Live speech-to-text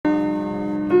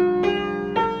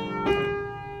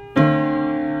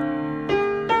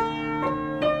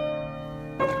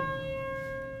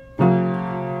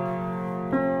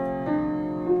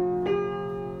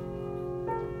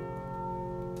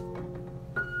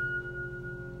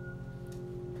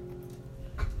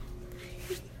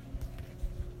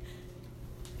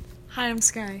Hi, I'm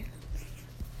Sky.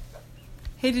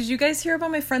 Hey, did you guys hear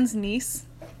about my friend's niece?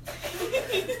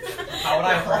 How would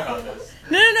I have heard about this?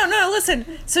 No, listen.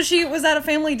 So she was at a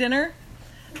family dinner,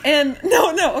 and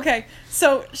okay.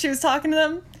 So she was talking to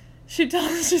them. She's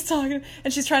talking,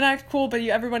 and she's trying to act cool, but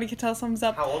everybody can tell something's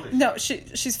up. How old is she? No,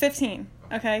 she's 15,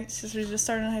 okay? She's just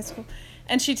started in high school.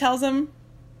 And she tells him,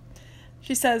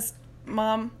 she says,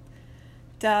 Mom,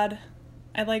 Dad,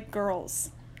 I like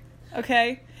girls,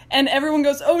 okay? And everyone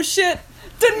goes, oh shit,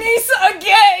 Denise a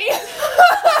gay!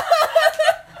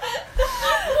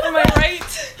 Am I right?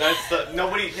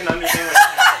 Nobody can understand what's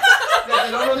happening.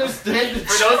 I don't understand the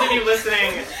For those of you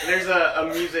listening, there's a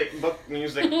music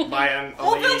by a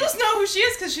Well, lady they'll just know who she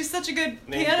is because she's such a good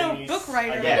named piano Denise book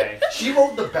writer. Agay. She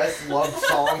wrote the best love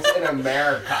songs in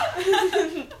America.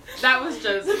 That was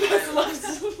Joseph.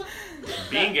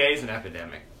 Being gay is an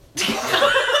epidemic.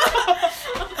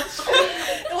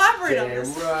 Elaborate on Damn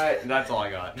this. right. That's all I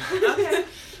got. Okay.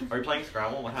 Are we playing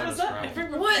Scrabble? What happened to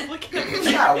Scrabble? What?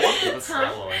 Yeah, what? What's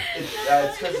Scrabble? It's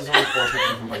because there's only 4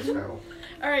 people who play Scrabble.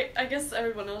 Alright, I guess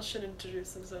everyone else should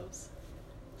introduce themselves.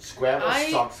 Scrabble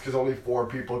sucks because only 4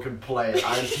 people can play it.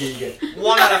 I'm Tegan.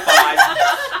 1 out of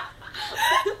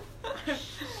 5.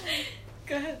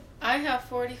 Go ahead. I have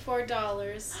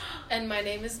 $44, and my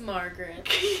name is Margaret.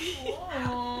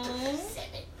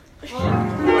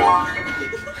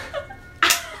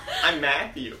 I'm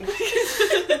Matthew.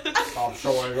 Stop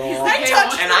showing off.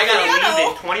 And I gotta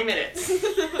leave in 20 minutes. And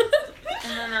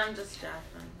then I'm just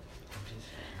Jacqueline.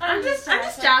 I'm just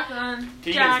Jacqueline.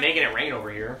 Tegan's making it rain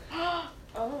over here. Oh.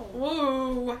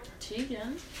 Whoa.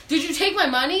 Tegan. Did you take my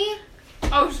money?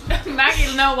 Oh,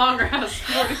 Maggie no longer has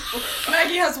 44.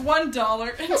 Maggie has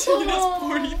 $1 and Tegan has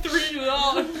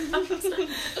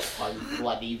 $43. I'm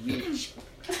bloody rich.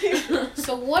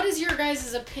 So what is your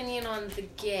guys' opinion on the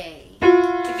gay?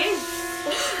 The gay.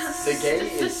 The gay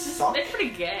is suck. They're pretty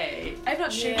gay. I've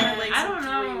not shaved Yeah. my legs I don't in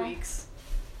know. 3 weeks.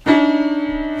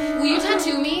 Will you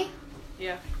tattoo me?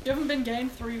 Yeah. You haven't been gay in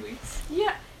 3 weeks?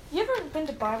 Yeah. You ever been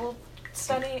to Bible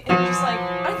study and you're just like,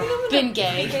 I think I'm gonna Been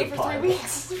gay. be gay for 3 Bible.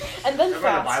 weeks. And then Remember the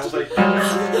Bible fast.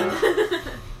 study?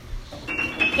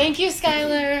 Thank you,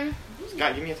 Skylar.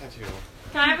 God, give me a tattoo.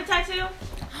 Can I have a tattoo?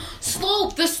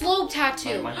 Slope, the slope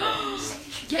tattoo. My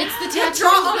It's the tattoo.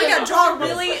 Yeah, oh my god, draw a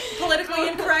really politically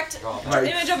incorrect Right.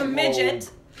 image of a midget.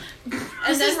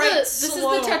 This then is write this is the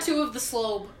slope. tattoo of the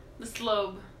slobe. The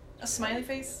slobe. A smiley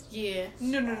face? Yeah.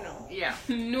 No. Yeah.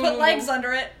 No, Put legs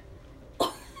under it.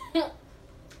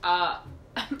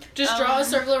 Just draw a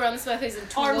circle around the smiley face and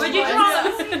twirl Would the you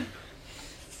lines. draw?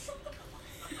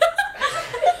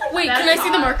 Wait, can I see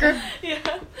the marker?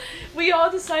 Yeah. We all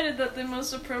decided that the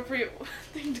most appropriate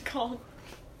thing to call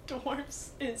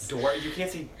dwarfs is Door? You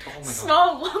can't see. Oh my god.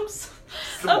 small lumps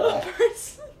Small. of a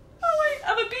person. Oh wait,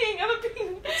 of a being.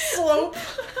 Slope.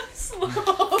 Slope. That's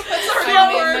our I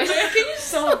new made word. my- Can you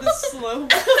solve the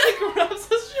slope? Like rubs a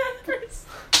short person.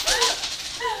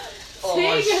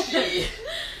 Oh shit.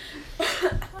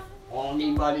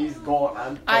 Anybody's gone.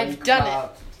 I'm I've done it.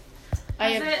 I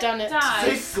Has have done it. Say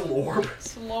died? slorb.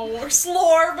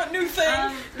 Slore, but new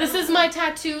thing. This is my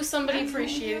tattoo. Somebody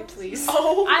appreciate it, please.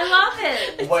 Oh. I love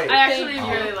it. Wait. I actually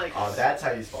Thank really like Oh, it. that's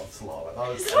how you spell slow. I thought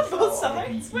it was Is it on both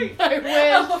sides? S-L-O-B-E. Wait. I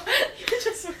win. You're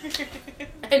just weird.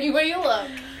 Any way you look.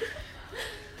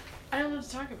 I don't know what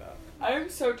to talk about. I'm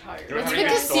so tired. You don't Let's have any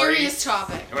pick a good stories? serious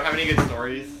topic. Anyone have any good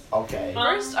stories? Okay.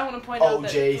 First, I want to point out that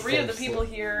O.J. 3 of the Simpson. people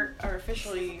here are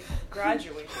officially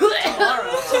graduating.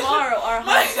 Tomorrow, our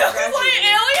high school It's like graduating.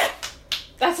 alien.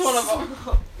 That's one of them.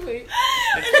 Wait.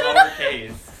 It's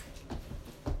lowercase.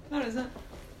 What is it?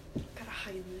 Gotta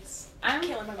hide this. I'm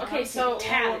Can't let my okay. mom So see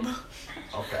tab.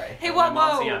 Okay. Hey, My what?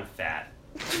 mom see Whoa. I'm fat.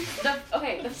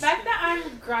 the fact that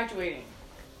I'm graduating,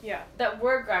 Yeah. that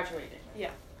we're graduating,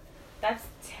 Yeah. that's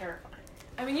terrifying.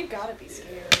 I mean, you gotta be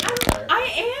scared.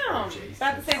 I am. O.J. But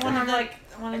at the same time, I'm like,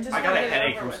 One I of just the- I got a wanna get it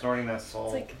headache over from with. snorting that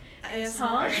salt. It's like,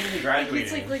 Huh? I shouldn't be it's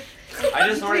graduating. like I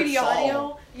just snorted 3D salt.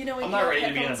 audio. You know, when I'm you not have ready to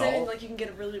be an headphones in, adult. like you can get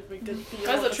a really, really good feel.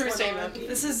 That's a of true what's going statement. on.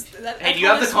 This is that. Hey, do you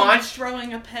have the conch?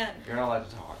 Throwing a pen. You're not allowed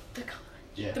to talk.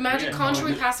 Yeah. The magic Yeah. conch, are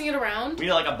we passing it around? We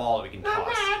need like a ball that we can toss.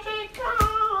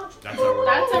 That's a remote.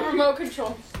 That's a remote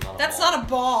control. That's ball. not a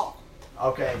ball.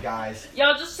 Okay, guys.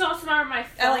 Y'all just so smart on my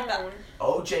phone. I like that.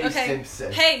 O.J. Okay.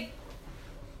 Simpson. Hey.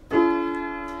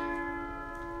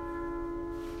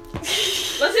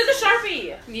 Let's do the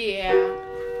Sharpie. Yeah.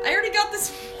 I already got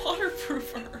this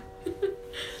waterproofer.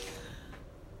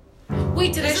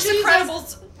 Wait, did I This show is you guys?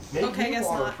 Incredibles. Make Okay, me guess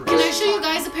not. waterproof. Can I show you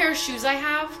guys a pair of shoes I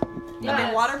have? Are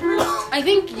they waterproof? I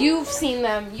think you've seen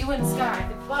them, you and Sky.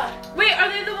 But Wait, are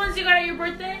they the ones you got at your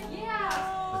birthday?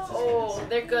 yeah. Oh,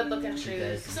 they're good looking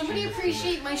shoes. Somebody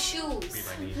appreciate my shoes.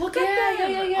 Look Yeah, at yeah,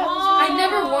 them. yeah, yeah. Oh. I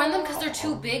never worn them because they're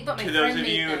too big, but my To friend those of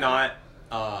made you them.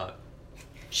 not,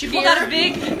 She pulled out a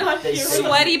big, Not They here. say-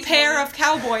 sweaty pair of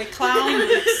cowboy clown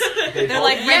boots. They're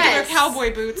like regular Yes.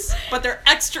 cowboy boots, but they're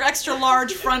extra, extra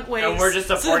large front waist. and we're just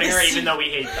supporting So her this- even though we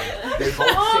hate them. They both say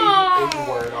the N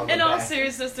word on the In all back.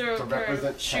 seriousness, they're a To pair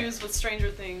represent of shoes with Stranger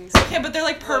Things. Okay, but they're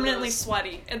like permanently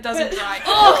sweaty. It doesn't But- dry.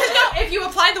 Oh, because no, if you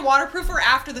apply the waterproofer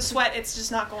after the sweat, it's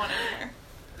just not going anywhere.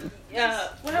 Yeah.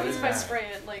 What happens if I Yeah. spray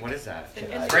it? Like, What is that? in-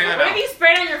 Spray my What if mouth. you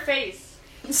sprayed on your face?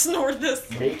 Snort this.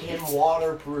 Make him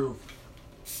waterproof.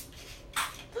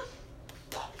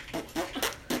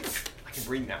 I can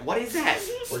breathe now. What is that?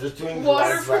 We're just doing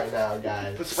Waterproof. drugs right now,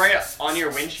 guys. Put spray it on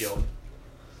your windshield.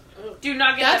 Do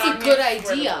not get That's that a on good your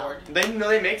idea. scoreboard. Then you know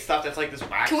they make stuff that's like this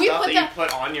wax Can we stuff put that that- you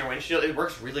put on your windshield. It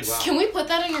works really well. Can we put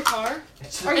that in your car?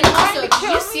 It's just And also, do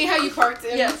you see how you parked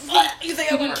in? Yes. You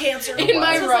think I want cancer? In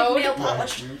my It's road. nail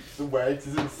polish. the wax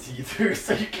isn't see-through,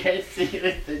 so you can't see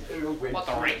anything through the windshield.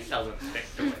 But the rain doesn't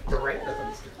stick to it. The rain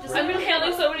doesn't stick. I'm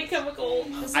inhaling so many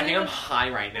chemicals. I think I'm high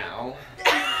right now.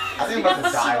 I think I'm about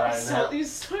to die right now. Salt. You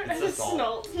start It's as the a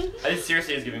salt. snort. It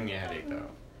seriously is giving me a headache though.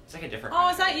 It's like a different. Oh,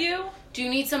 is that kind of you? Do you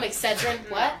need some Excedrin?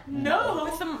 What? No.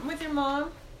 With your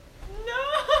mom? No.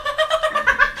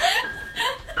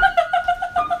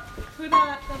 Who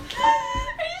that? Are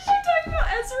you sure talking about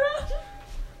Ezra?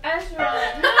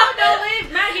 Ezra. No, don't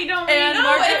leave. Maggie, don't leave. And No,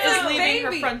 Margaret it's is a leaving her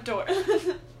baby. front door.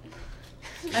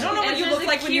 I don't know what you Ezra's look a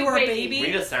like when you cute were a baby. We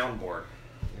need baby. a soundboard.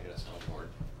 We need a soundboard.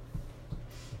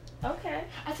 Okay.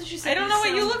 I thought you said I don't know what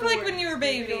you sound look like bored. when you were a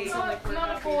baby. You don't sound like we're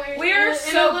happy. We are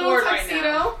so bored right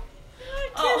now.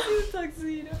 Oh,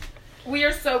 tuxedo. We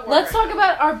are so bored. Let's right talk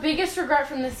about our biggest regret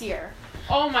from this year.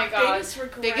 now. Oh my god. Biggest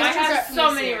regret. Biggest I regret have from so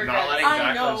this many year. regrets. Not letting I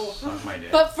Jacqueline know. suck my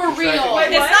dick. But for real.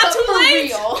 Wait, it's not But too for late.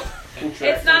 real.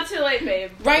 It's not too late,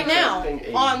 babe. Right now.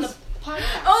 Interesting On AIDS. the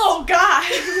podcast. Oh god.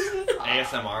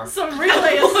 ASMR. Some real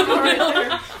ASMR right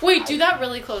there. Wait, do that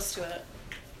really close to it.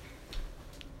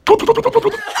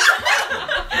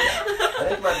 I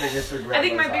think my biggest regret. I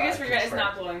think my was, biggest regret is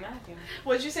contract. not blowing Matthew.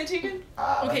 What'd you say, Tegan?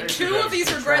 My Okay, biggest 2 regret of these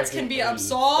is regrets can contracting be AIDS.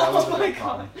 absolved. That was a Oh my big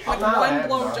problem. With No, one I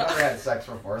haven't. blowjob. I've never had sex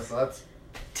before, so that's.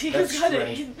 Tegan's That's got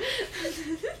strange.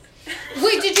 it.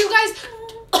 Wait, did you guys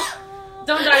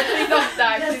Don't die, please don't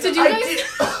die. Please Did don't you die.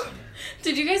 guys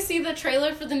did you guys see the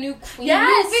trailer for the new Queen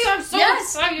Yes! movie? I'm so Yes!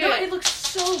 excited. No, it looks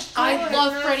so good. I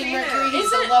love never Freddie seen it. Mercury. He's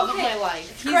Isn't the it? love Okay. of my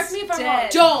life. Correct me if I'm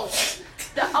dead. wrong.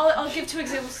 Don't. I'll give 2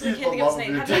 examples so I He's can't think of his the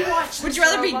name. love Have of you watched Would you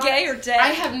rather be Robot? gay or dead? I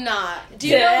have not. Do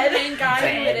you know Dead? the main guy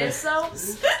who it is though?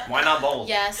 Why not both?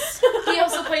 Yes. He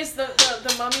also plays the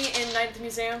mummy in Night at the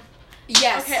Museum.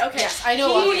 Yes. Okay, okay. Yes, I know.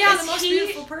 He- of Oh it. yeah, Is the most he-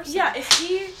 beautiful person. Yeah, is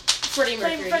he Freddie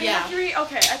playing Mercury. Freddie Yeah. Mercury?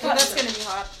 Okay, I Oh, thought that's he was gonna be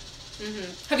hot.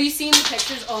 Have you seen the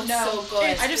pictures? Oh, No. so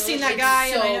good. I just seen that It's guy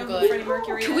and I so know who good. Freddie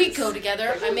Mercury Can we is. go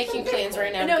together? I'm making plans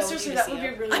right now. No, to go seriously, with that you would to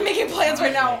be see really. I'm making plans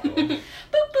right now. Boop, boop,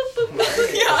 boop,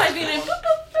 boop. Yeah, I mean, boop, boop,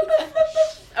 boop, boop, boop,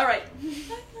 boop. All right.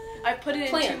 I put it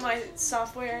Plan. into my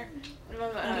software.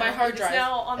 My hard It's drive.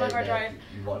 now on my Hey, hard man, drive.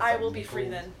 you want I will something be free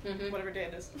cool? then, Mhm. whatever day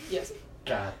it is. Yes.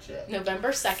 Gotcha.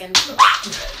 November 2nd.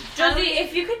 Josie,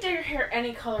 if you could dye your hair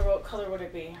any color, what color would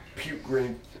it be? Puke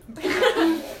green.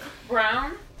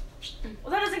 Brown?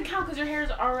 Well, that doesn't count because your hair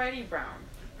is already brown.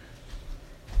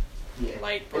 Yeah.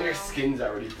 Light And your brown. skin's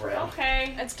already brown.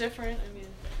 Okay. It's different. I mean,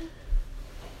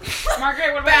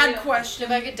 Margaret, what about Bad you? question.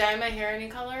 If I could dye my hair any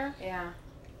color? Yeah.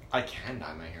 I can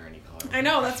dye my hair any color. I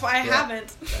know, that's why I Yeah.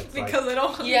 haven't. That's Because I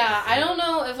don't. Yeah, I don't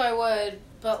know if I would,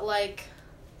 but like,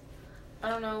 I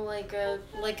don't know, like a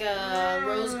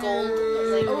rose gold,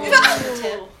 like Ooh. on the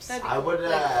tips. That'd be I would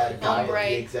Like, dye it ombre.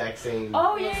 the exact same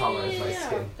Oh, yeah, color yeah, as my yeah,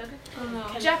 skin.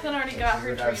 cool. Jacqueline already got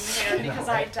her dream hair because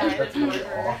I dyed it for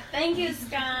her. Thank you,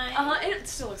 Sky. It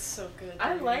still looks so good.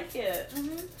 I like it.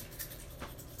 hmm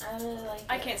I really like it.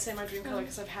 I can't say my dream color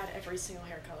because I've had every single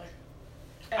hair color.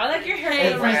 I like your hair.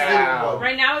 Every right single now. one.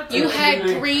 Right now, it's You Puke had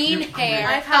green. green Puke hair.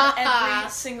 I've Ha had ha.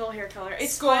 every single hair color.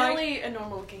 It's Sky. finally a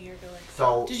normal looking hair color.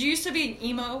 So, Did you used to be an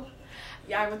emo?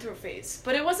 Yeah, I went through a phase,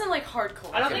 but it wasn't like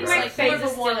hardcore. I don't Okay, think right. my Like, phase more is of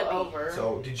a still wannabe. over.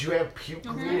 so did you have puke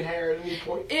green hair at any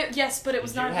point? Yes, but it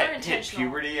was Did you not very hit intentional.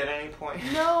 puberty at any point?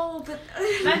 No, but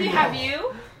Matthew, have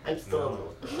you? I'm still a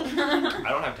little. I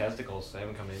don't have testicles. They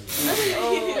haven't come in yet.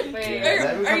 Oh, babe.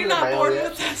 Yeah, that Are you was not the bored mail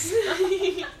with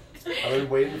this? I've been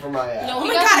waiting for my. No. Oh He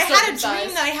my got god, I some had a dream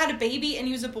circumcised. that I had a baby and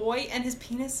he was a boy and his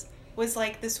penis was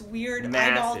like this weird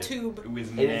eyeball Massive. tube. It was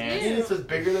And his massive. penis was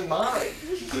bigger than mine.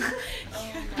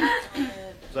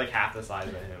 It's like half the size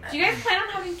of him. Do you guys plan on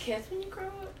having kids when you grow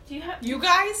up? Do you have You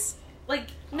guys? like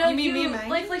No, you mean me and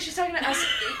Maggie? like she's talking to us,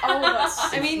 all of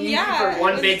us. I mean, Easy yeah. for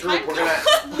one it big was group. We're time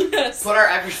gonna code. Yes. put our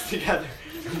efforts together.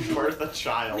 Where's the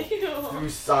child? Through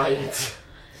science.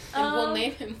 And we'll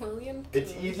name him William.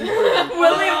 It's easy for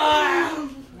William.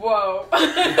 Whoa.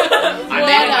 I'm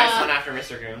naming my son after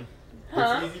Mr. Goon.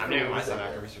 Huh? It's easy I'm for naming my me. son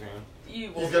after Mr. Goon.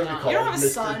 You will He's gonna be not. called You don't have a Mr.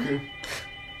 son. Coon.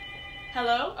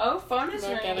 Hello? Oh, phone is Not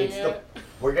ringing. getting It's it.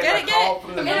 We're getting Get a it, call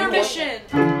from the viewer. Intermission.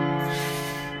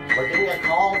 We're getting a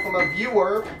call from a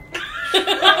viewer.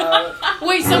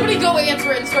 Wait, somebody go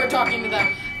answer it and start talking to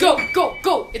them. Go, go,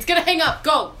 go. It's gonna hang up.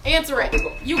 Go. Answer it.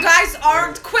 You guys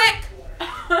aren't quick.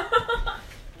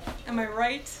 Am I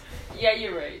right? Yeah,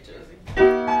 you're right, Josie.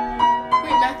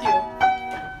 Wait, Matthew.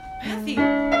 Matthew.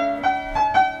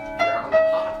 You're on the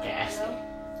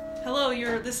podcast.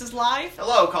 Hello, this is live?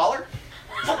 Hello, caller.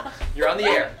 You're on the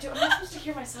air. Am I supposed to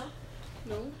hear myself?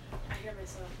 No. I hear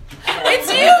myself. It's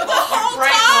you the whole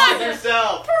Frank calls time!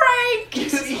 yourself. Frank!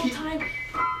 This whole time.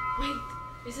 Wait,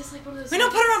 is this like one of those? Wait, no,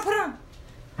 put her on, put her on.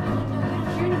 No, I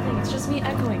don't hear anything. It's just me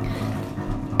echoing.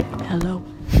 Hello.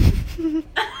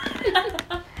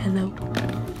 Hello.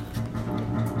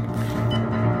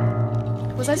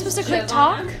 Was I supposed to click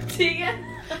talk?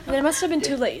 Then it must have been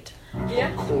too late.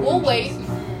 Yeah. We'll wait.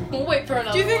 We'll wait for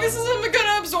another Do you think one. this is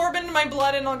gonna absorb into my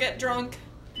blood and I'll get drunk?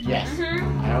 Yes. I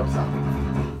hope so.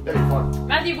 Very fun.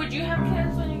 Matthew, would you have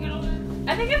kids when you get older?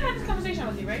 I think I've had this conversation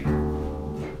with you, right?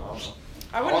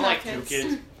 I want wouldn't like have 2 kids.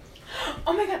 kids.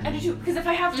 Oh my god, I do too. Because if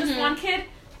I have just one kid,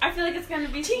 I feel like it's gonna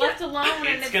be left alone. And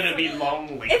It's gonna be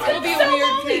lonely. It's It'll be a so weird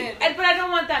lonely. kid. But I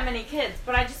don't want that many kids.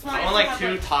 But I just want. I it want to like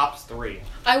have, 2, tops 3.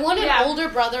 I want an Yeah. older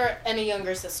brother and a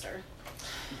younger sister.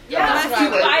 Yeah, That's what I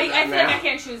but want. I feel like I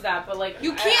can't choose that. But like,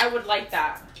 You can't- I would like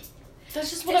that. That's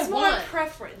just what It's I more want.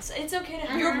 preference. It's okay to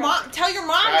have Your mom, tell your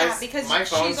mom Guys, that because my she's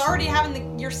phone's already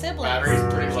having your siblings. Battery's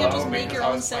pretty You low can't just make because your I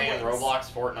own was playing siblings. Roblox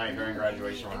Fortnite during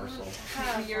graduation rehearsal.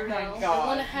 You're I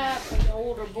want to have an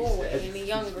older boy and a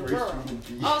younger girl.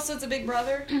 Oh, so it's a big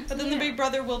brother? But then the big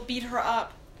brother will beat her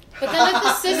up. But then if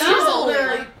the sister's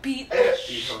older, Beat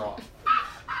her up.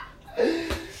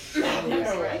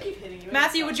 I keep hitting you.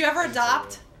 Matthew, would you ever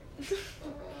adopt?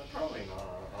 Probably not.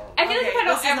 I feel like if I this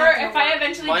don't is ever, not gonna if I work.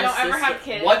 eventually My don't ever sister- have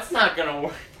kids. What's not gonna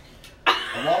work?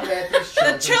 I want Matthew's The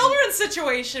children. children's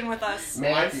situation with us. My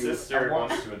Matthew, sister I want,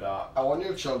 wants to adopt. I want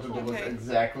your children to look Okay.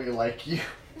 exactly like you.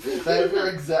 They have your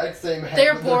exact same head.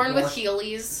 they're but born with born-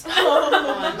 Heelys. They're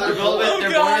They're born with, Oh,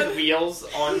 they're God. born with wheels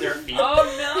on their feet.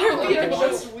 Oh They're born-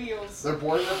 just wheels. They're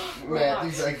born with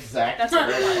Matthew's exact That's same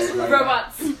robots. head right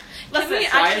Robots. Can Listen, we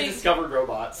So I have actually? discovered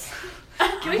robots.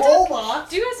 Can we now. talk? Robots?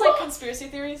 Do you guys like conspiracy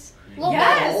theories? Well,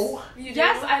 Yes. No. You do?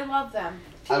 yes, I love them.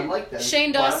 I like them.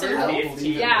 Shane but I Dawson. don't 15.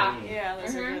 believe in Yeah. them. Yeah,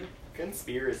 those are Mhm. good.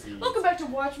 Conspiracy. Welcome back to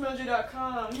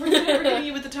WatchMojo.com. We're hitting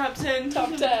you with the top 10. Top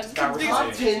 10. God, we're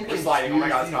Top sliding. 10 We're sliding. Oh my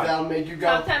god, it's conspiracies hot. that'll make you go.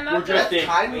 Top 10 We're Mojo. drifting.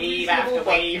 kind of Wave reasonable, after but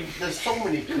wave. There's so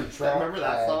many good tracks. Remember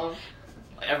that song?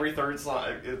 Every third song.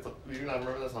 Do you not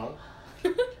remember that song?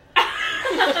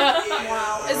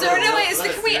 Wow. Is there any way? Is that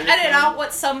a Can we serious edit thing? out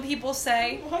what some people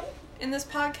say What? in this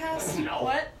podcast? No.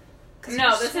 What? 'Cause No,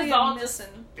 you're this so is all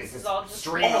missing. This is all just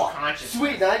stream Oh, of consciousness.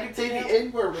 Sweet, now I can say the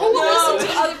N-word. Who will No. listen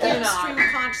to other people's not. stream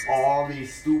of consciousness? All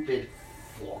these stupid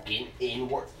fucking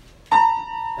N-words.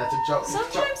 That's a joke.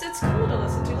 Sometimes it's cool to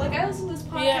listen to. Like, I listen to this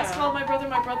podcast Yeah. called My Brother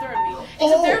and Me. Oh.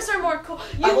 Except theirs are more cool.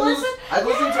 You listen? I've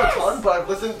listened to a ton, but I've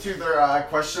listened to their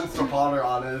questions to ponder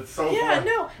on it. It's so Yeah, fun.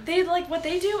 no. They, like, what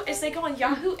they do is they go on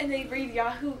Yahoo and they read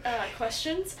Yahoo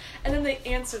questions and then they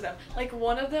answer them. Like,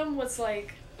 one of them was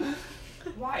like...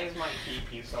 Why is my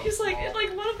PP so He's like, small?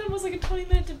 one of them was like a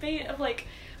 20-minute debate of like,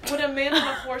 would a man on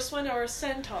a horse win or a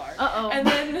centaur? Uh-oh. And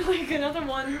then like another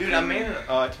one. Dude, I'm in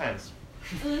tense.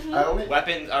 Mhm. I only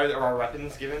Weapons are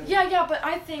weapons given? Yeah, but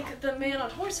I think the man on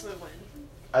horse would win.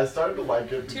 I started to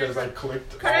like it because I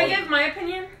clicked. Could I on give my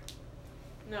opinion?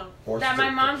 No. horses That my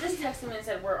and- mom just texted me and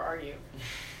said, "Where are you?"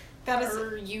 That is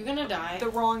Are you gonna die? the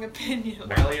wrong opinion.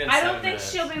 Barely even I 7 don't think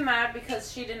minutes. she'll be mad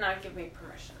because she did not give me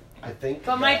permission. I think.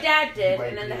 But my that dad you did, might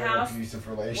and in be the an house, abusive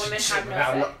women relationship. have no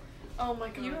I'm say. not- Oh my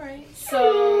god. You're right.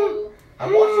 So I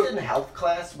watched it in health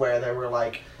class where they were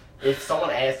like, if someone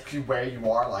asks you where you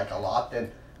are like a lot,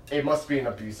 then it must be an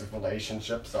abusive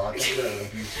relationship. So I think they're an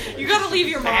abusive relationship. You gotta leave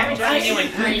your I mom. haven't seen you in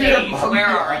 3 Your days. mom Where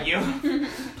died. are you?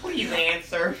 Please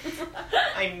answer.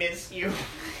 I miss you.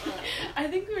 I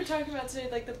think we were talking about today,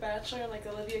 like The Bachelor, and like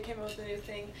Olivia came up with a new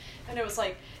thing, and it was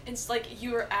like it's like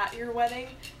you were at your wedding,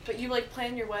 but you like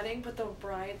plan your wedding, but the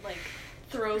bride like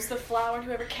throws the flower, and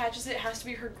whoever catches it has to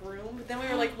be her groom. But then we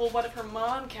were like, well, what if her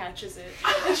mom catches it?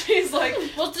 And she's like,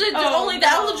 Well, Oh, only the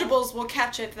no. eligibles will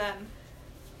catch it then.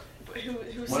 who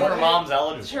When said Her mom's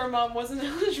eligible. her mom wasn't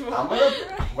eligible.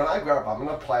 When I grow up, I'm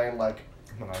gonna plan like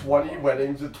 20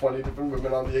 weddings with 20 different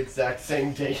women on the exact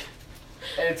same date.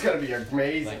 And it's gonna be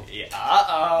amazing. Like, yeah,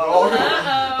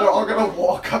 They're all gonna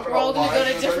walk up and We're all gonna go line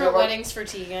to and different they're like, weddings for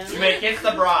Tegan. You may kiss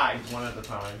the bride one at a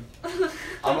time. I'm a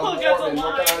Oh, that's a Mormon,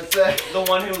 what lie. can I say? The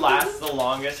one who lasts the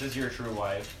longest is your true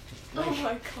wife. Oh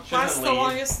my god. She That's doesn't the leave.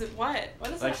 longest. What?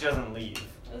 What is Like that? she doesn't leave.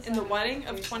 In the wedding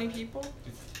of 20 people?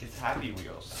 It's Happy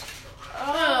Wheels.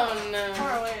 Oh no.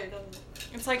 Far away, it doesn't.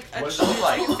 It's like a, What does it look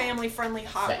like? family-friendly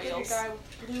Hot Sex. Like a Wheels. guy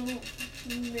with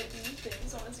blue mitten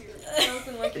things on his ears.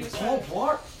 Something like he was It's trying called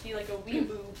what? to be like a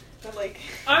weeboo, but like.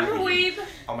 I'm a weeb.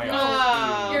 Oh my No,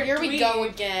 god. You're here we dweeb. go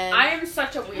again. I am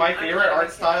such a weeb. My I'm favorite not art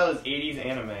even style is 80s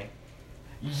anime.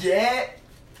 Yeah!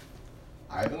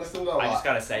 I haven't listened to a lot. I just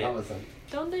gotta say Now it. listen,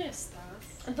 ¿Dónde estás?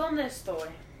 kidding. ¿Dónde estoy?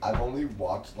 I've only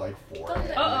watched like 4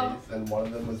 Uh-oh. animes, and one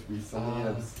of them was recently, and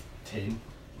it was 10,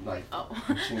 like, Oh.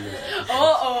 15-minute episodes.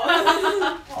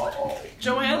 Oh. Uh-oh.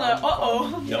 Joanna, uh-oh.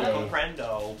 No Yeah.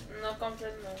 comprendo. No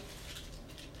comprendo.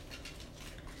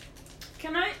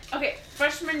 Can I? Okay,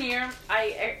 freshman year,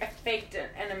 I faked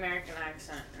an American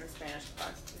accent in Spanish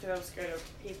class because I was scared of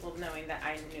people knowing that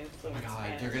I knew Oh fluent my god,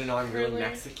 Spanish. they're gonna know I'm really Really?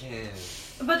 Mexican.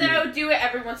 But then I would do it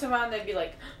every once in a while, and they'd be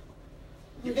like,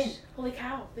 You think, "Holy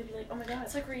cow!" They'd be like, "Oh my god,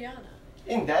 It's like Rihanna. you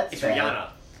think that's It's bad? Rihanna.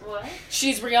 what?"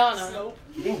 She's Rihanna. Nope.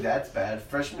 You think that's bad?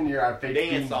 Freshman year, I faked Dang it,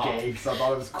 being Saul. gay because I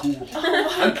thought it was cool.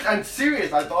 I'm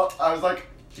serious. I was like,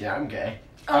 yeah, I'm gay.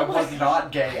 I Oh my was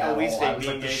not gay at Always all. fake I was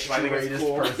being like the gay, so I think it's straightest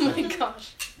cool. Oh person. my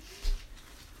gosh.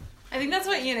 I think that's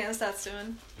what Ian Anstat's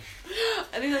doing.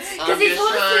 I think that's. I'm he just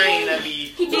told us trying today- to be.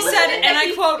 He He told us said, that and I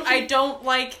he- quote, "I don't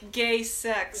like gay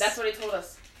sex." That's what he told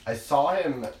us. I saw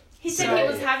him. He said he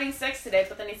was Today. having sex today,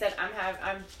 but then he said, "I'm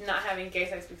not having gay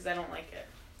sex because I don't like it."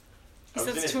 He I was said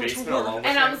in it's his too much basement work. alone with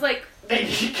And I him. was like,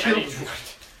 He killed me.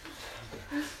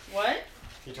 "What?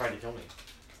 He tried to kill me.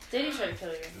 Did he try to kill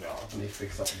you?" No. Let me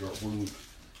fix up your wound.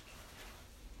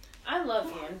 I love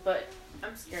Ian, but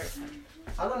I'm scared of him.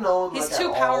 I don't know him. He's like,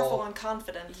 too at powerful all. and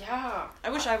confident. Yeah. I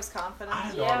wish I was confident. I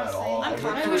don't know Yeah, him at all. same. I'm I went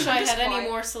confident. I to- wish I Just had any quiet.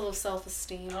 morsel of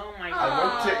self-esteem. Oh my I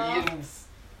god. went to Ian's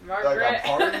Margaret. like a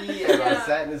party and I Yeah.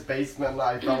 sat in his basement and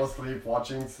I fell asleep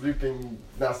watching Sleeping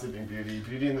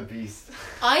Beauty and the Beast.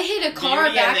 I hit a car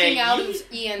Beauty and backing the out Beast.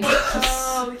 of Ian's.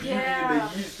 Oh yeah.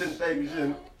 The yeast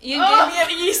infection. Ian Oh. gave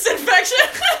me a yeast infection.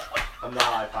 I'm not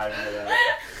high-fiving to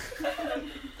that.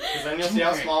 Because then you'll see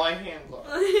how small my hands are.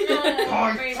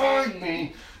 Oh, baby. Find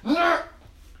me. No.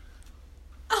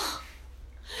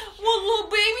 One little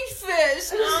baby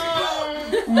fish.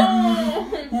 Oh,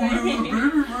 baby.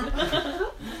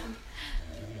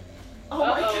 Oh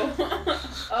my Uh-oh. god.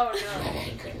 Oh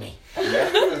no.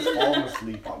 Matthew has fallen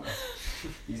asleep on us.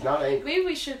 He's not angry. Maybe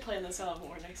we should plan this out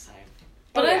more next time.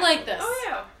 But Oh, I yeah. like this. Oh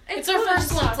yeah. It's our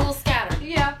first one. It's a little scattered.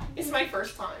 Yeah. It's my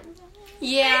first time.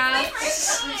 Yeah.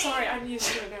 I'm sorry, I'm used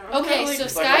to it now. Okay, Like, so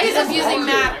It's like, Sky is this is abusing awkward.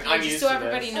 Matthew, I'm just used so to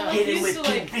everybody this. knows. Hit him used with to,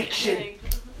 like, conviction. getting-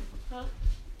 Huh?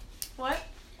 What?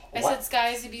 I said Sky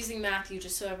is abusing Matthew,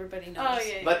 just so everybody knows. Oh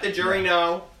yeah. Let the jury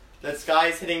know that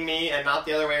Sky's hitting me and not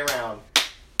the other way around.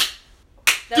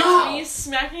 That's Dude! me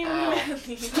smacking Ow.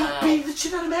 Matthew. Stop beating the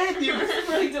shit out of Matthew.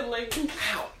 Really delayed.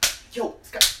 Ow. Yo,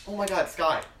 Sky. Oh my god,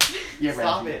 Sky. Yeah,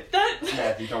 Stop Matthew. it. That.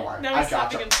 Matthew, don't worry. Now I he's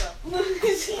got stopping you.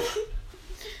 himself.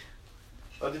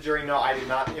 Let the jury know I did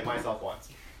not hit myself once.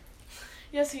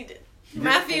 Yes, he did. He did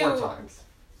Matthew. it 4 times.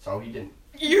 So he didn't.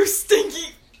 You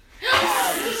stinky.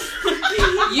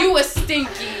 You a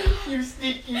stinky. You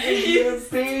sneaky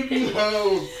baby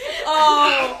hoe.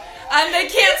 Oh, and they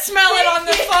can't smell it on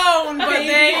the phone, but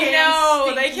they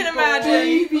know. They can imagine.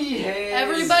 Baby hands.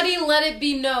 Everybody let it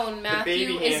be known, baby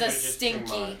Matthew is hands a are just too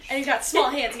stinky. much. And he got small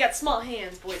hands. He got small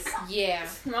hands, boys. Yeah.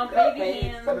 Small baby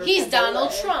hands. He's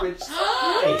Donald Trump. Ew.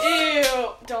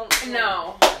 Don't.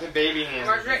 No. The baby hands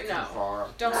Margaret, are just no. too far.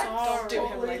 Don't do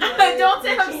him like that. Don't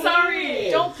say I'm sorry.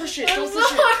 Don't push it. I'm Don't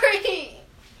push it. sorry.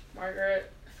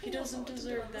 Margaret, He doesn't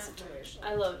deserve that.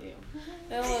 I love you.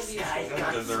 I love you.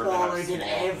 Don't deserve to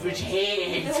have small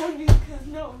hands.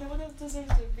 No one else deserves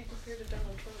to be compared to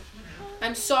Donald Trump.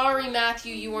 I'm sorry,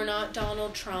 Matthew, you are not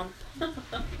Donald Trump. I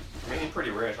mean, he's pretty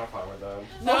rich. I'm fine with that.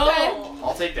 No.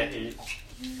 I'll take the hate.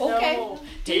 Okay. No.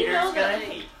 Do you Haters know gonna that?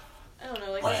 hate. I don't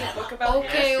know. Like, there's a book about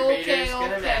Okay. Masturbators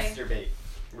gonna okay. masturbate.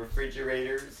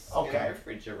 Refrigerators Okay. gonna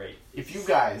refrigerate. If you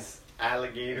guys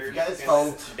Alligators If you guys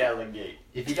gonna found- delegate.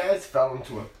 fell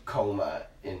into a coma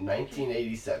in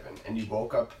 1987 and you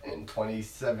woke up in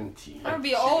 2017, I would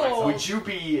be old. would you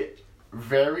be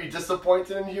very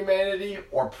disappointed in humanity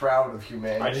or proud of I'd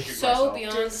humanity? shoot So myself.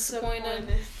 beyond disappointed.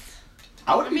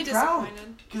 I would I'd be be proud.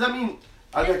 disappointed. Because, I mean,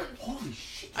 I'm like, holy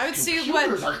shit. I would see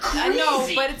computers what are I know,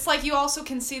 crazy. but it's like you also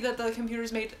can see that the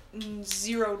computers made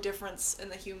zero difference in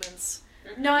the humans.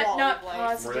 Not quality of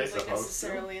life. Were they positively supposed to?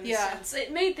 necessarily in the Yeah. sense.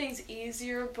 It made things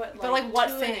easier, but like, what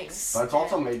to an things? ex- But it's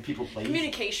also made people lazy.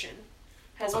 communication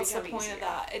has What's the become point easier. of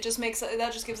that? It just makes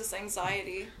that just gives us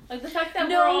anxiety. Like the fact that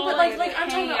No, we're all but like I'm talking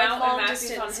hanging about out like long and Matthew's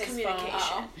distance on his communication.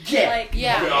 phone. Yeah. Like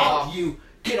Yeah. Get off you.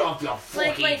 Get off your Like-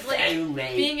 fucking like phone,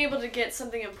 mate. being able to get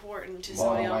something important to Well,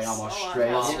 somebody like, else. I'm a lot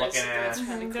Australian. faster. Looking at- That's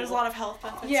kinda There's a cool. lot of health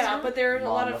benefits. Yeah, too. but there are a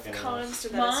Mom, lot of looking at cons to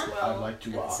that Mom? as well. I'd like to,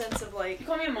 in the sense of like You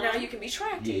call me a mom. now you can be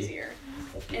tracked Yeah. easier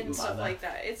and stuff like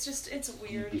that. It's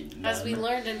weird. As we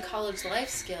learned in college life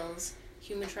skills,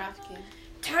 human trafficking.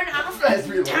 Turn off. As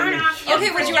we Turn learned. off. Okay,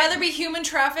 would you rather be human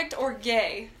trafficked or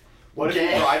gay? What if you're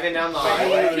Okay. driving down the Wait,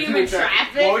 highway? Human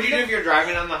traffic. What would you do if you're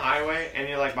driving down the highway and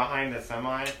you're like behind the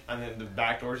semi and then the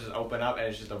back doors just open up and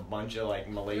it's just a bunch of like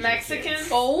Malaysian Mexicans? kids?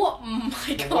 Oh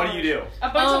my god. What do you do? A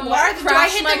bunch of Why what? Do I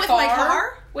crash hit my them with my car?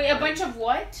 car? Wait, a bunch of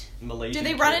what? Malaysian Do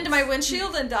they run kids. into my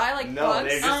windshield and die like No, bugs?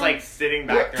 they're just like sitting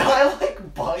What? back there I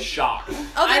like bugs. shocked.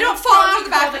 Oh, they I don't would fall probably into the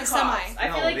back call of the semi. cops. I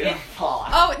feel No, like they it, don't.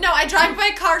 Oh no, I drive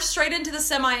my car straight into the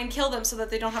semi and kill them so that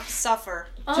they don't have to suffer.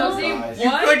 Josie, Guys. You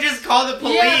what? could just call the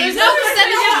police. Yeah, there's No, because then their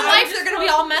Yeah, whole life just they're gonna be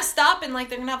all messed up and like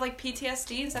they're gonna have like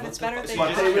PTSD and stuff. It's better if they You But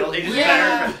just they kill- will- it just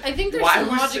Yeah, better. I think there's Why? some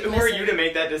logic Who are missing. you to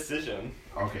make that decision?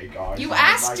 Okay, guys. You I'd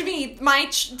asked like- me my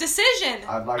decision.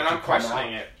 I'd like And to I'm come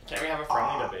questioning out. it. Can't we have a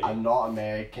friendly debate? I'm not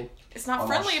American. It's not I'm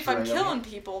friendly if I'm Australian. killing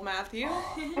people, Matthew.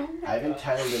 I haven't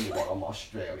told anyone I'm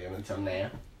Australian until now.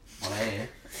 But I am.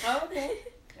 Oh, okay.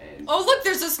 And Oh look,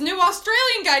 there's this new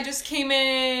Australian guy just came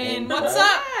in. and What's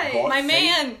God- up? God My save-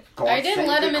 man, God I didn't save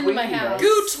let the him into my Queen, house. mate.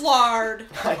 Gootlard.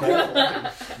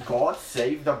 God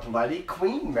save the bloody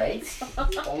queen, mate.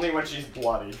 Only when she's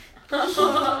bloody.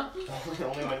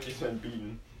 Only when she's been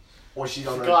beaten. Or she's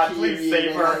on God, her please TV,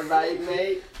 save her. right,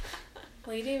 mate?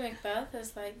 Lady Macbeth,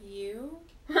 is that you?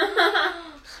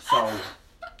 So,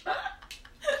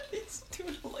 He's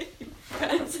doing a lady.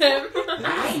 That's him.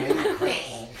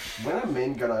 when are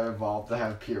men gonna evolve to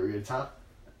have periods, huh?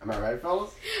 Am I right,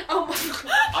 fellas? Oh my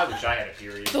god. I wish I had a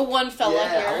period. The one fella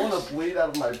yeah, here. I want to bleed out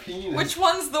of my penis. Which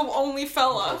one's the only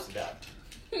fella? Who posted that?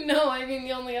 No, I mean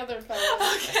the only other fella.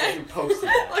 I said who posted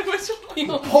that? Like which one? The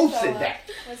Who only posted fella. that?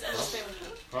 What's understand with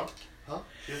Huh?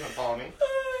 She doesn't follow me.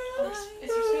 It's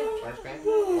your spam. My spam?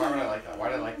 Why would I like that? Why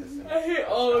did I like this? I hate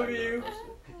all of you.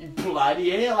 You bloody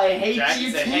hell, I hate Jackie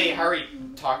you said, too. "Hey, hurry,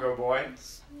 Taco Boy."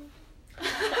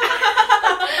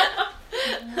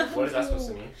 What is that supposed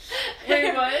to mean?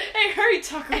 Wait, what? Hey, hurry,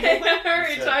 Taco Hey, Boy.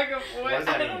 hurry, Said- Taco Boy. what does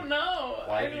that I mean? don't know.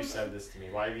 Why I have you don't- said this to me?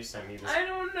 Why have you sent me this? I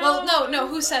don't know. Well, no.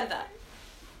 Who said that?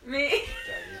 Me.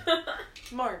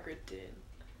 Jackie? Margaret did.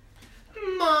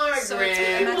 Margaret, So it's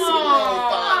a messy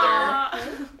oh, Father,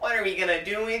 what are we gonna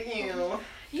do with you?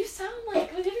 You sound like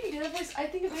whenever you do that voice, I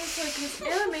think of this like this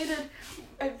animated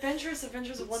Adventures of One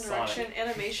Sonic. Direction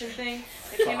animation thing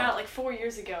that came out like 4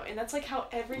 years ago, and that's like how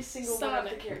every single one of the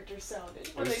Sonic. characters sounded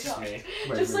It when was they just talked. me.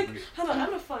 Wait, Just wait, like, wait. hold on, I'm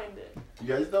gonna find it. You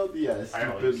guys know the I know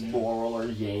what you're stupid saying. Laurel or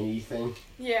Yanny thing?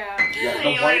 Yeah. Yeah,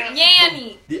 the White,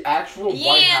 Yanny. the actual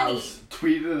White Yanny. House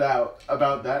tweeted out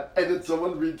about that, and then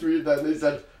someone retweeted that, and they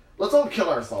said, "Let's all kill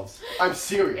ourselves." I'm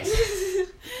serious.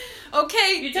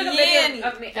 Okay, You took a Yanny. video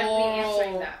of me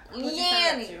answering that. Who'd you send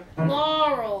that Yanny. to?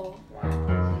 Laurel.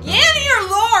 Yanny or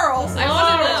Laurel? I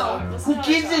want to know. Listen Who how I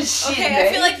gives talk. a shit, Okay, I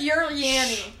man? feel like you're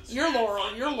Yanny. You're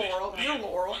Laurel. You're Laurel. You're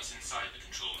Laurel. Once inside the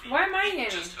control room, Why am I Yanny?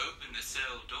 just open the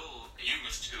cell door. You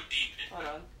must go deep in. Hold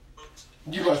on.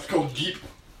 You must go deep.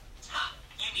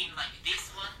 You mean like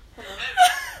this one? Hold on.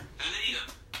 Liam.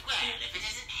 Well, if it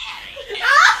isn't Harry.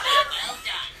 Well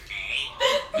done, eh?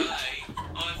 Hey, I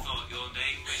thought your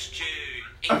name was Jude.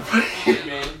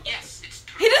 Yes, it's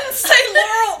true. He didn't say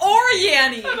Laurel or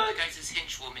Yanny. The guy's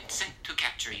henchwoman sent to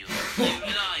capture you. You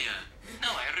liar. No,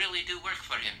 I really do work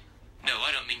for him. No,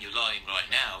 I don't mean you're lying right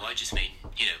now. I just mean,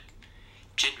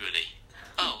 generally.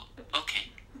 Oh, okay.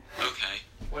 Okay.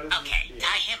 What is Okay, this?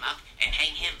 tie him up and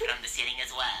hang him from the ceiling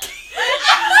as well.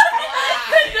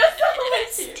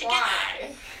 Why?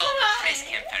 Oh, frisk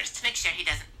him first. Make sure he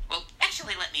doesn't. Well,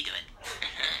 actually, let me do it.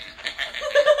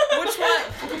 Which one?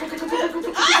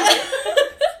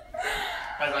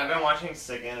 Guys, I've been watching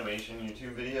sick animation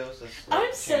YouTube videos. This I'm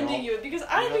channel. sending you it because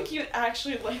I You know? think you'd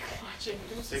actually like watching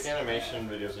this. Sick animation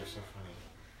videos are so funny.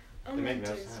 I'm They make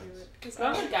gonna no text you sense. it, 'cause Do I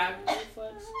have I a gag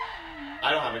reflex?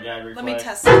 I don't have a gag reflex. Let me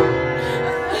test it.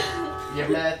 Yeah,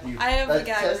 Matthew. I have a Let's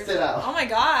gag test reflex. it out. Oh my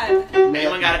god.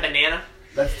 Anyone got a banana?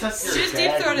 Let's test your She just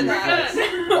gag deep-throated that.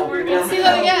 reflex. We're Let's see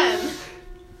that again.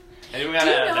 And we Do got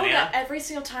you a know banana. that every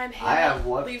single time I have Hannah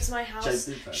one. leaves my Check house, this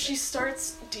out. she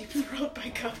starts Deep Throat by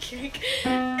Cupcake,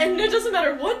 and it doesn't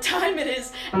matter what time it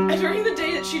is. During the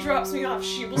day that she drops me off,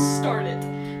 she will start it.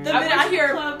 The minute I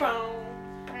hear,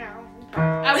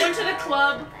 I went to the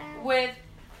club with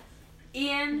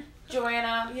Ian,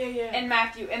 Joanna, yeah. and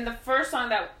Matthew, and the first song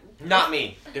that Not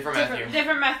me. Different Matthew.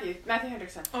 different Matthew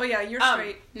Hendrickson. Oh yeah, you're Um,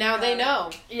 straight. Now they know.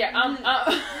 Yeah.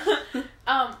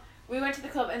 We went to the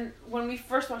club, and when we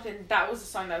first walked in, that was the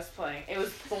song that was playing. It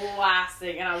was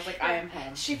blasting, and I was like, I am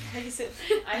home. she plays it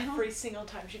every single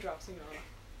time she drops me off.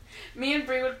 Me and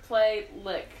Bree would play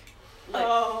Lick.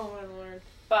 Oh my lord.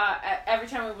 But every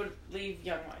time we would leave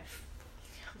Young Wife.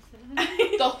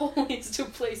 The holiest two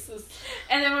places.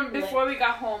 And then before we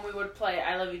got home, we would play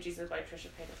I Love You Jesus by Trisha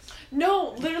Paytas.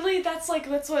 No, literally, that's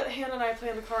what Hannah and I play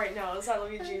in the car right now. Is I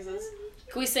Love You, Jesus.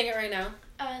 Can we sing it right now?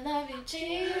 I love you,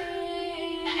 Jesus.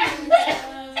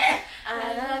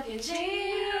 I love you,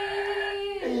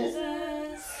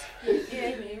 Jesus. You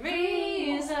give me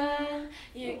reason.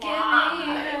 You give me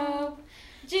hope.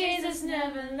 Jesus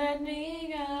never let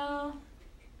me go.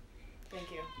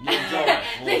 Thank you.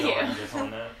 Thank you.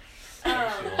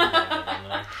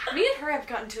 Me and her have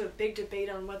gotten to a big debate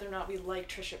on whether or not we like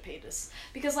Trisha Paytas.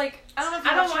 Because, like, I don't know if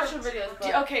you I don't watch watch her videos,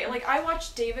 but Okay, like, I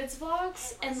watch David's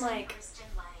vlogs, and, like,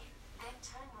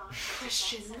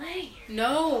 Christian Lane.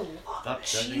 No. Stop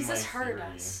judging Jesus my heard theory.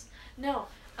 us. No,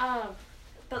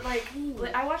 but, like,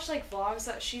 I watch, like, vlogs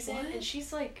that she's in, and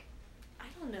she's, like, I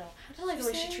don't know. I don't like the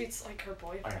way she treats, like, her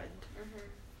boyfriend.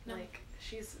 No. Like,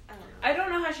 she's, I don't know. I don't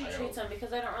know how she treats him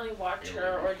because I don't really watch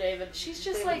her or David. She's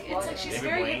just David's like, it's like vlogs. she's David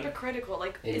very Blaine? hypocritical.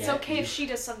 Like, Hey, it's Matt, okay you if she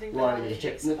does something Want bad. to and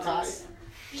get it's fine. hypnotized?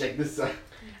 Check this out.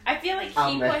 I feel like he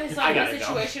Oh, man. put himself I in gotta a go.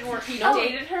 situation where he No.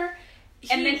 dated her,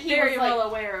 and then he very was like, well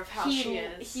aware of how she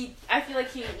is. I feel like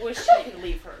he wished he could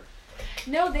leave her.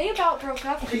 No, they about broke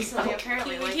up recently.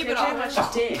 Apparently, Keep- like keep they it pretty on.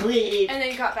 much did, Please. and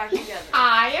then got back together.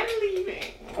 I am leaving.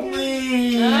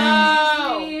 Please. No.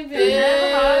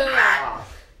 Ah.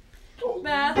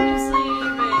 Matthew's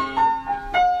leaving.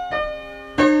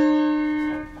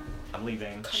 I'm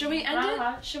leaving. Should we end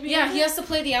Uh-huh. it? Should we? Yeah, end he it? has to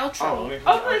play the outro.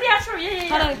 Oh, play the outro. Yeah.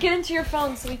 Hold on, get into your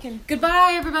phone so we can.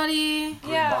 Goodbye, everybody.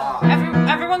 Yeah.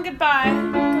 Everyone, goodbye.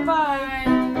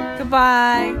 Goodbye.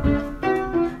 Goodbye.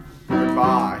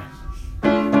 Goodbye.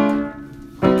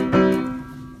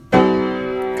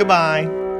 Goodbye.